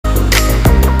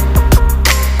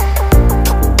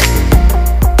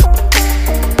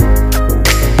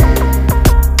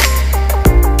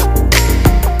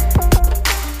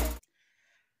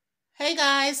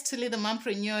guys, Tilly the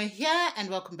Mompreneur here, and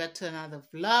welcome back to another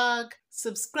vlog.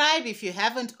 Subscribe if you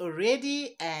haven't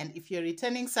already, and if you're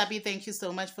returning subby, thank you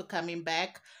so much for coming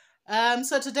back.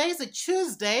 So today is a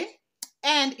Tuesday,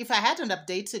 and if I hadn't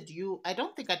updated you, I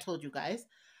don't think I told you guys,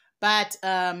 but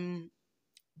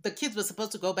the kids were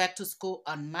supposed to go back to school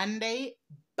on Monday,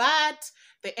 but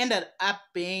they ended up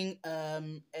being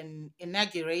an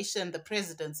inauguration, the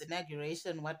president's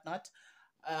inauguration, whatnot.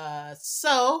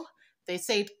 So they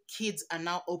said kids are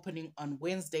now opening on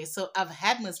Wednesday. So I've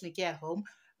had Miss Mickey at home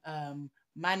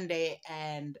Monday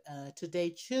and today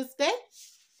Tuesday.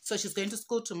 So she's going to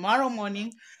school tomorrow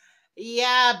morning.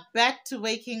 Yeah, back to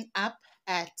waking up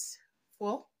at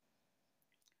 4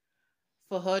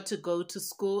 for her to go to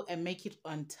school and make it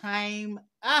on time.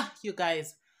 You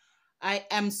guys, I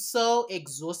am so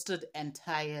exhausted and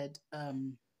tired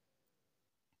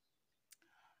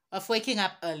of waking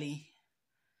up early.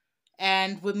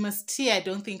 And with Miss T, I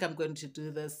don't think I'm going to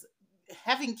do this.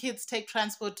 Having kids take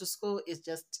transport to school is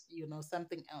just,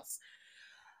 something else.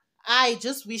 I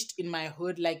just wished in my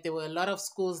hood, like there were a lot of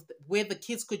schools where the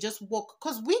kids could just walk.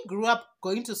 Because we grew up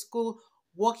going to school,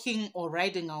 walking or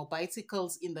riding our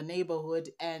bicycles in the neighborhood.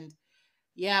 And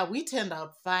yeah, we turned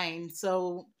out fine.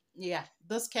 So yeah,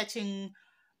 this catching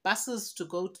buses to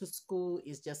go to school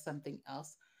is just something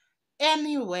else.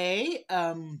 Anyway,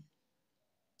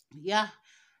 yeah.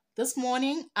 This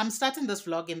morning, I'm starting this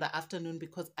vlog in the afternoon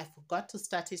because I forgot to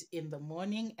start it in the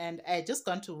morning, and I just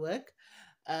gone to work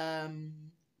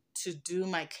to do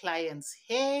my client's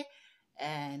hair.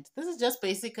 And this is just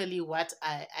basically what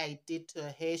I did to her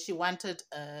hair. She wanted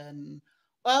an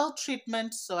oil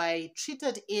treatment, so I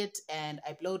treated it and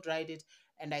I blow dried it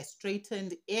and I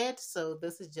straightened it. So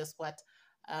this is just what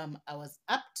I was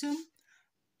up to.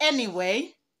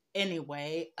 Anyway,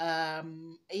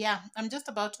 yeah, I'm just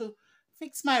about to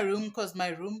fix my room because my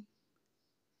room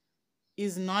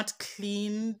is not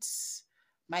cleaned.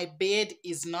 My bed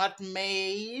is not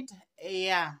made.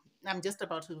 Yeah, I'm just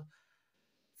about to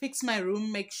fix my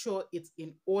room, make sure it's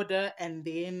in order, and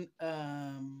then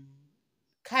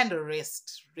kind of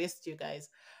rest, you guys.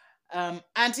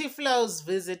 Auntie Flo's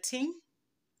visiting,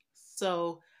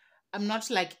 so I'm not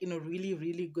like in a really,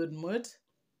 really good mood.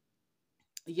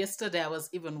 Yesterday I was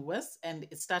even worse, and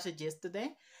it started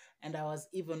yesterday and I was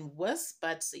even worse,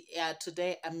 but yeah,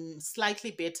 today I'm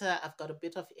slightly better. I've got a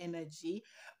bit of energy,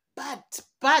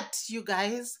 but you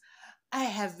guys, I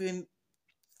have been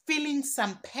feeling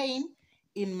some pain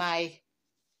in my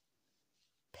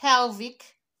pelvic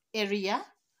area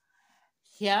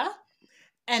here,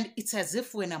 and it's as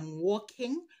if when I'm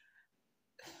walking,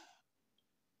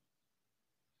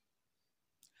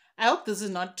 I hope this is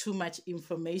not too much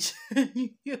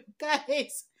information, you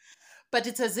guys, but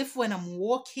it's as if when I'm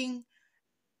walking,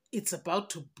 it's about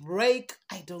to break.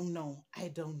 I don't know.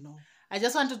 I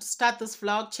just wanted to start this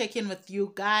vlog, check in with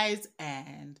you guys,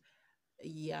 and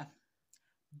yeah,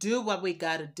 do what we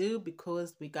gotta do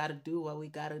because we gotta do what we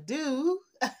gotta do.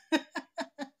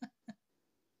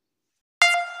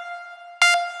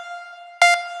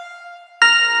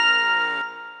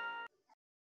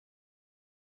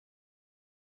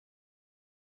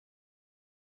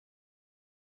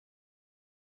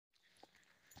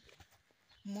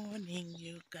 Morning,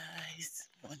 you guys.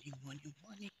 Morning.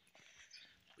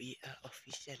 We are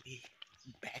officially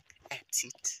back at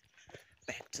it.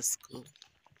 Back to school.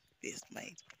 There's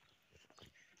my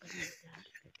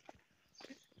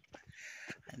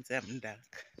and I'm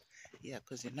dark. Yeah,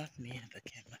 because you're not near the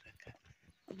camera.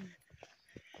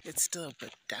 It's still a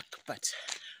bit dark, but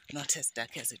not as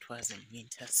dark as it was in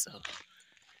winter. So,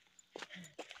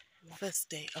 first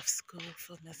day of school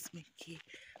for Miss Mickey.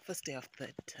 First day of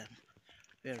third term.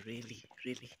 We're really,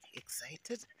 really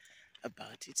excited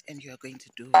about it, and you are going to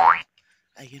do well.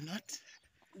 Are you not?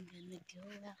 I'm gonna do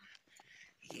well.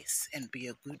 Yes, and be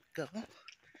a good girl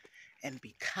and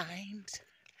be kind,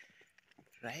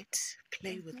 right?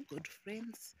 Play with good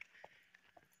friends,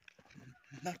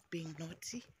 not being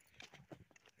naughty,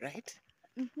 right?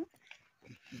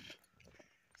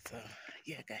 So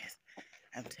yeah, guys,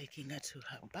 I'm taking her to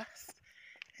her bus,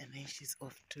 and then she's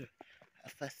off to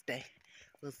her first day.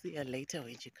 We'll see her later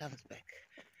when she comes back,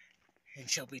 and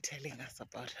she'll be telling us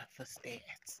about her first day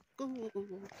at school.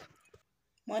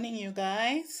 Morning, you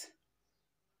guys.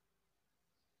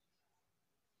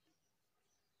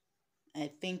 I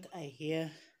think I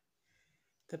hear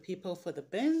the people for the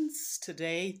bins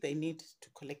today. They need to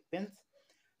collect bins.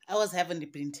 Ours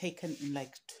haven't been taken in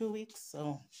like 2 weeks,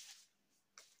 so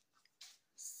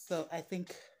I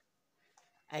think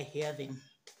I hear them.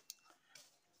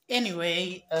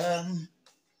 Anyway,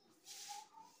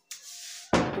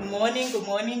 good morning.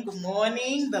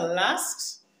 The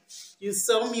last you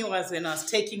saw me was when I was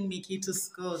taking Mickey to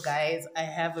school, guys. I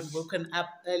haven't woken up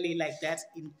early like that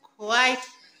in quite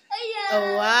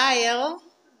a while.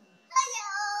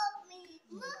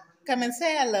 Come and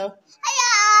say hello.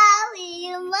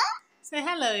 Hello. Say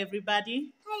hello,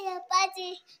 everybody. Hello,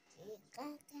 buddy.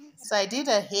 So I did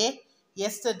her hair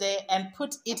yesterday and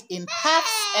put it in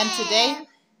puffs, and today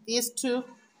these two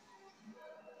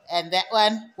and that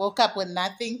one woke up with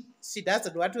nothing. She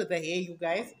doesn't want with the hair, you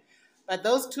guys. But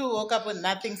those two woke up with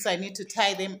nothing, so I need to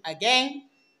tie them again.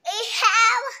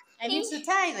 I need to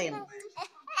tie them.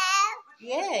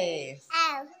 Yes.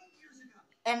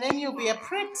 And then you'll be a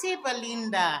pretty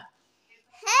Belinda.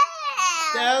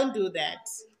 Don't do that.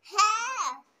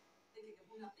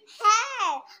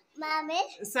 Mommy.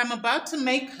 So I'm about to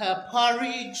make her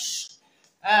porridge.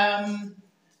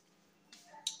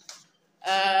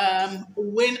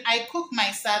 When I cook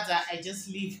my sada, I just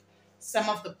leave some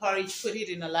of the porridge, put it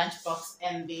in a lunchbox,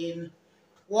 and then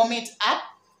warm it up.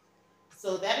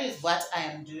 So that is what I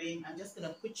am doing. I'm just going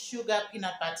to put sugar,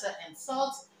 peanut butter, and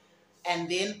salt, and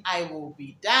then I will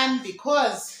be done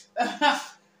because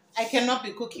I cannot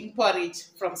be cooking porridge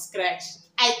from scratch.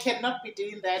 I cannot be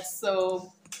doing that.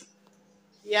 So,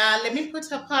 yeah, let me put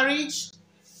her porridge.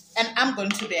 And I'm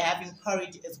going to be having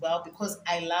porridge as well because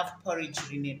I love porridge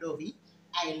rinedovi.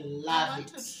 I love it. I want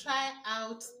to try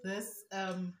out this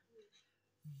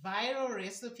viral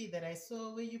recipe that I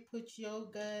saw where you put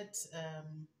yogurt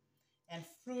and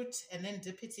fruit and then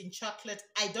dip it in chocolate.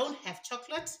 I don't have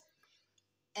chocolate,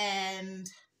 and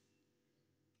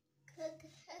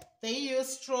they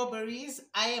use strawberries.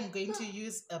 I am going to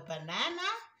use a banana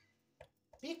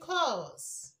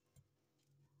because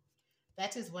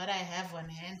that is what I have on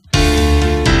hand.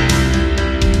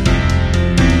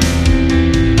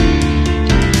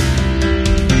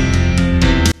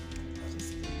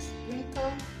 Just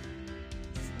sprinkle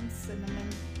some cinnamon.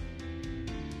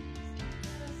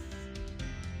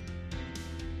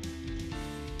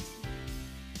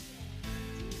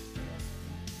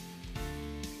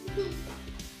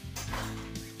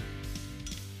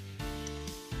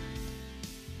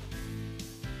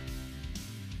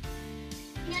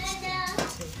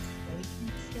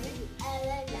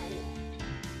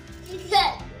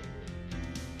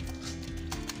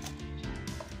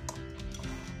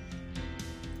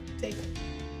 Take it.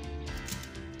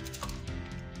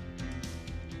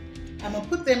 I'm gonna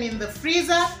put them in the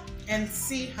freezer and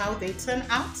see how they turn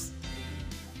out.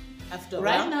 After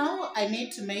right now, I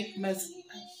need to make Miss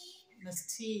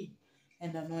tea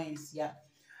and a noise. Yeah.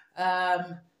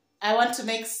 I want to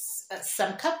make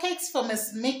some cupcakes for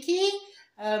Miss Mickey.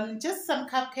 Just some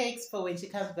cupcakes for when she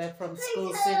comes back from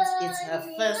school since it's her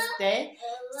first day.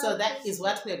 So that is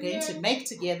what we're going to make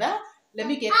together. Let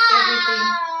me get everything.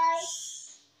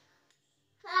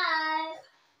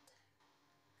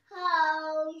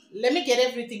 Let me get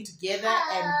everything together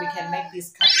and we can make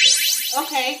these cupcakes.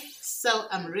 Okay, so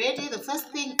I'm ready. The first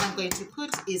thing I'm going to put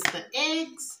is the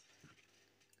eggs.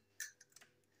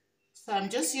 So I'm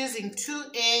just using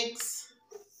 2 eggs.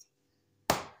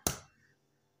 I'm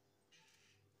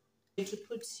going to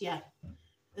put here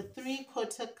a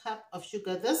 3/4 cup of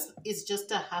sugar. This is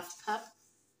just a 1/2 cup.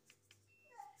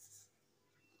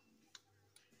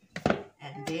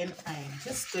 And then I'm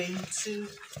just going to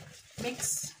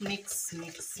mix.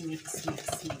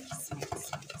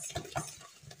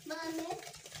 Mommy.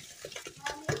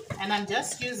 And I'm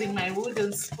just using my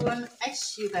wooden spoon.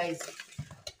 Actually, you guys,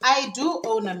 I do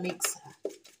own a mixer.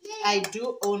 I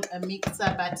do own a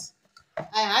mixer, but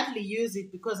I hardly use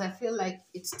it because I feel like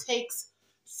it takes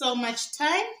so much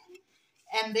time.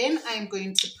 And then I'm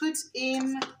going to put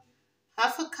in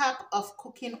 1/2 cup of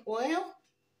cooking oil.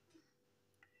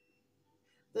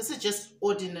 This is just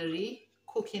ordinary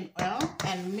cooking oil,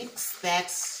 and mix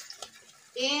that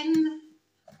in.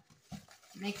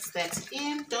 Mix that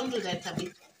in. Don't do that,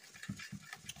 Tabi.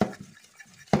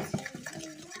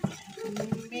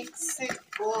 Mix it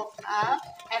all up,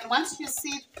 and once you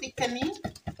see it thickening,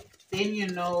 then you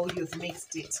know you've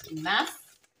mixed it enough.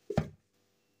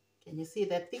 Can you see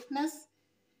that thickness?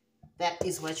 That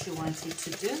is what you want it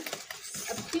to do.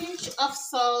 A pinch of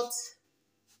salt,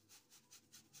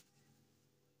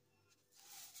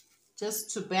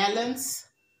 just to balance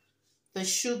the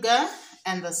sugar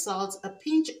and the salt. A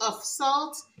pinch of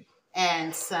salt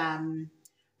and some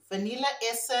vanilla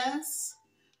essence.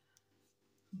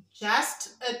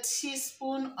 Just a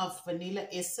teaspoon of vanilla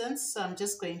essence. So I'm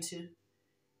just going to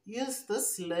use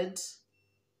this lid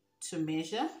to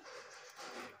measure.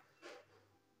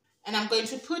 And I'm going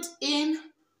to put in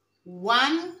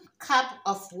 1 cup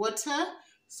of water.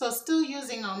 So still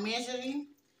using our measuring.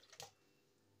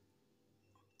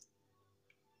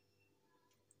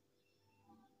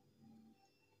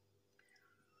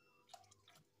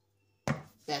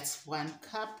 That's 1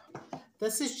 cup.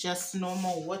 This is just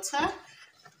normal water.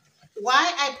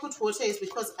 Why I put water is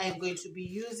because I'm going to be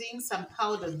using some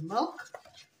powdered milk.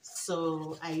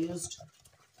 So I used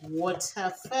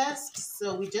water first.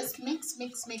 So we just mix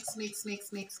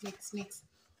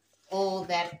all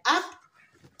that up,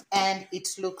 and it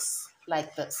looks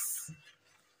like this.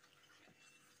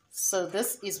 So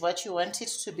this is what you want it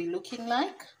to be looking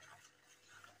like.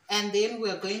 And then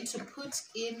we're going to put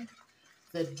in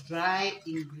the dry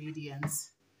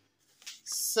ingredients.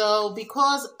 So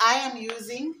because I am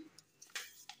using,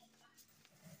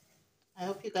 I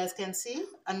hope you guys can see,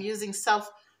 I'm using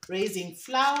self-raising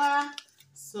flour.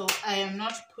 So I am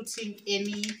not putting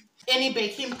any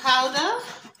baking powder.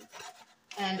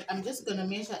 And I'm just going to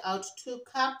measure out 2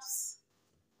 cups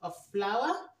of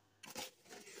flour.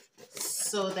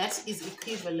 So that is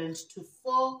equivalent to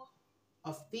 4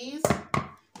 of these.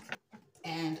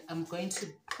 And I'm going to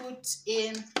put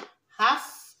in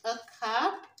half a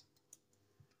cup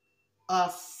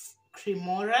of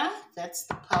cremora. That's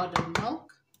the powdered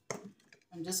milk.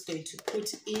 I'm just going to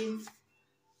put in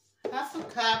half a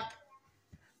cup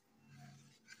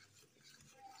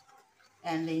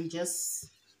and then just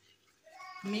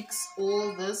mix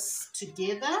all this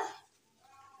together.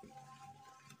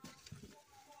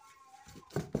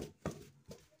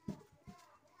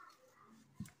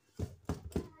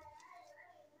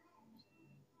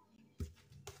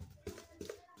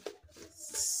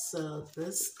 So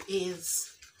this is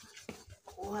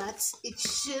what it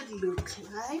should look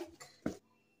like.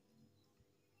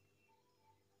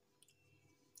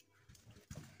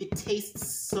 It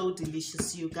tastes so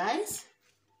delicious, you guys.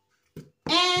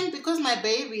 And because my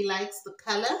baby likes the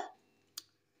color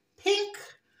pink,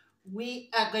 we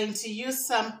are going to use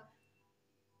some,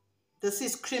 this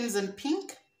is crimson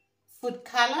pink food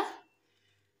color,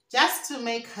 just to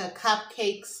make her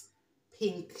cupcakes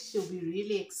pink. She'll be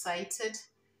really excited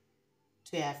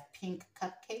to have pink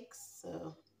cupcakes.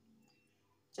 So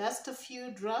just a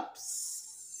few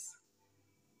drops.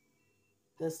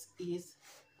 This is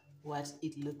what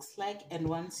it looks like. And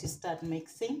once you start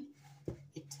mixing,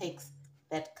 it takes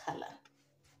that color.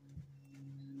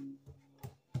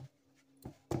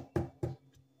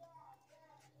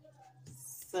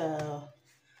 So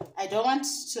I don't want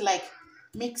to like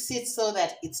mix it so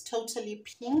that it's totally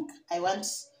pink. I want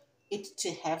it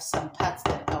to have some parts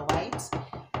that are white.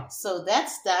 So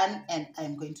that's done, and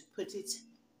I'm going to put it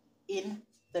in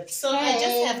the tray. So I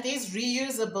just have these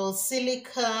reusable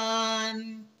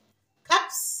silicone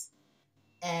cups,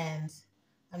 and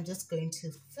I'm just going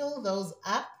to fill those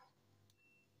up.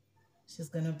 She's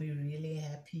going to be really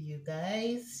happy, you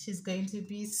guys. She's going to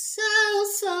be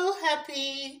so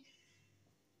happy.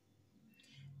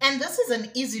 And this is an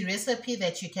easy recipe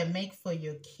that you can make for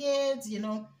your kids. You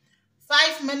know,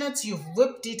 5 minutes, you've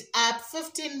whipped it up.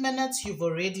 15 minutes, you've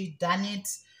already done it.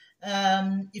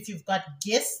 If you've got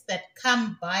guests that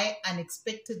come by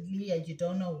unexpectedly and you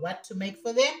don't know what to make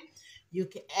for them, you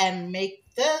can make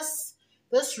this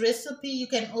recipe. You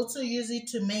can also use it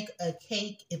to make a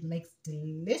cake. It makes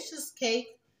delicious cake.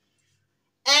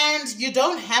 And you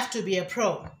don't have to be a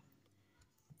pro.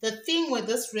 The thing with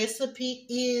this recipe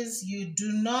is you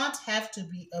do not have to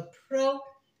be a pro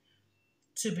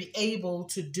to be able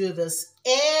to do this.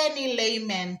 Any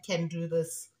layman can do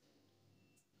this.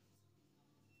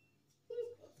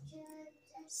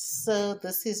 So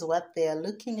this is what they are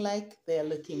looking like. They are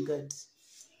looking good.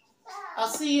 I'll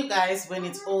see you guys when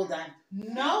it's all done.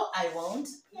 No, I won't.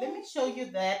 Let me show you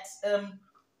that.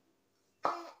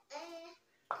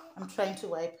 I'm trying to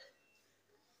wipe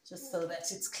just so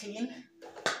that it's clean.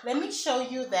 Let me show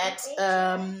you that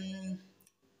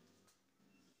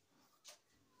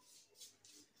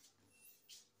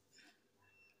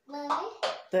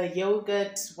the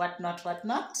yogurt,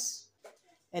 whatnot,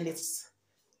 and it's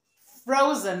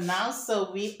frozen now,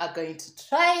 so we are going to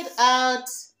try it out.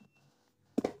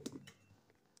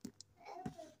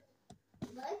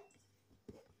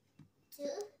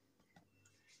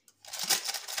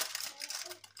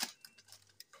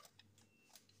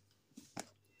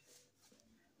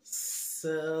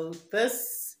 So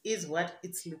this is what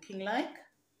it's looking like.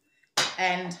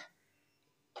 And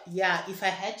yeah, if I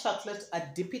had chocolate,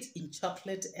 I'd dip it in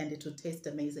chocolate and it would taste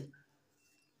amazing.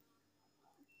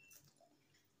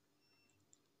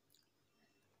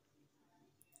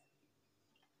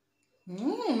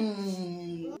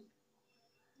 Mmm.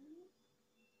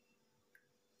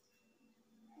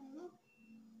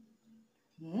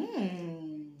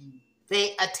 Mmm.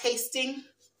 They are tasting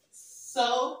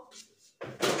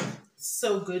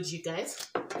so good, you guys.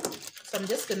 So I'm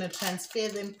just going to transfer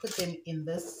them, put them in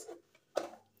this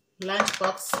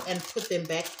lunchbox and put them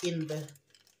back in the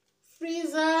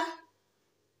freezer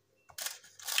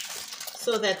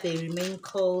so that they remain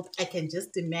cold. I can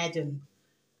just imagine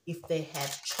if they had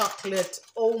chocolate.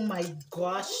 Oh my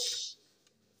gosh.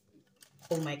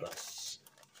 Oh my gosh.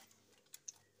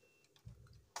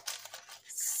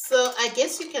 So I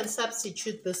guess you can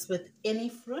substitute this with any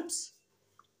fruit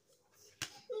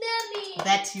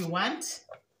that you want,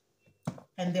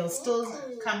 and they'll still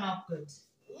come out good.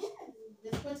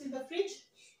 Let's put in the fridge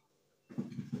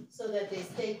so that they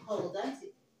stay cold,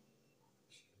 auntie.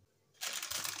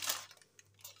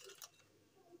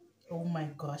 Oh my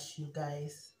gosh, you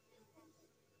guys.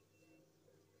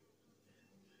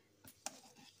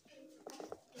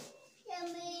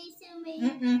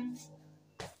 Mm-mm.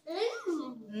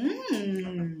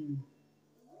 Mmm.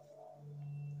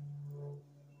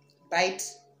 Bite.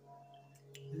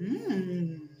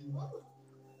 Mmm.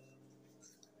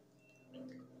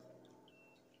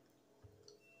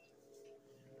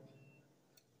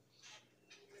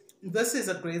 This is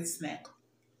a great snack.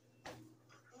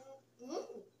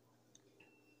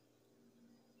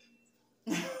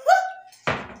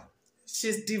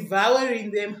 She's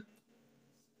devouring them.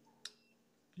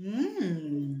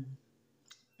 Mmm.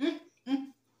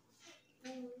 Mm-mm.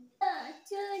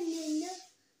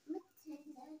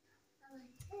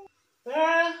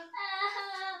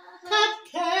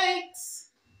 Cupcakes.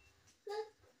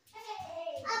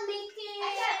 I'm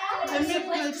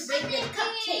making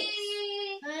cupcakes.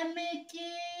 I'm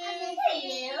making.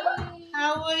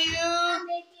 How are you?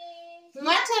 We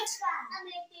wanted.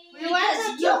 We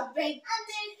wanted You baked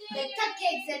the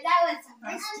cupcakes and I was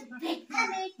supposed to bake them.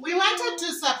 We wanted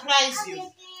to surprise you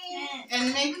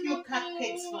and make you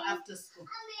cupcakes for after school.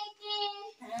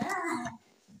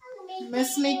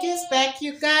 Miss Mickey's back,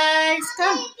 you guys.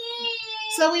 Come.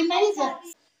 So we made her.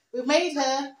 We made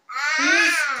her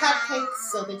these cupcakes.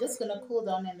 So they're just gonna cool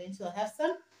down and then she'll have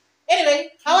some. Anyway,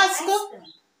 how was school?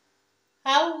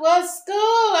 How was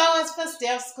school? How was first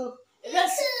day of school? It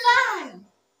was fun.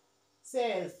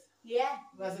 Says. Yeah.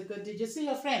 Was it good? Did you see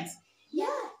your friends? Yeah.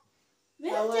 Me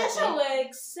How and were Tasha they? were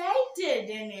excited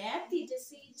and happy to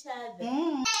see each other.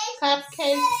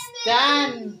 Cupcakes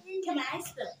done. Can I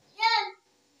ice them?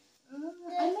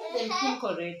 I made them pink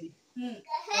already.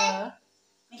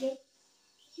 Okay.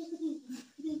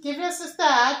 Give your sister a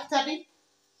hug, Tabby.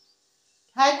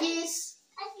 Huggies.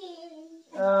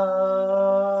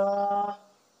 Oh.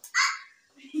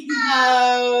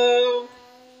 No.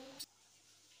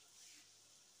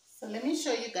 So let me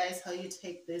show you guys how you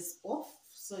take this off.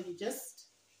 So you just,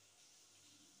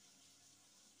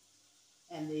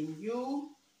 and then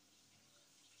you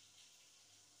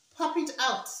pop it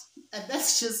out. And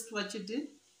that's just what you do.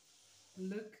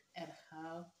 Look at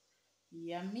how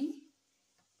yummy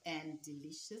and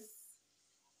delicious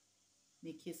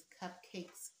Nikki's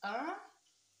cupcakes are.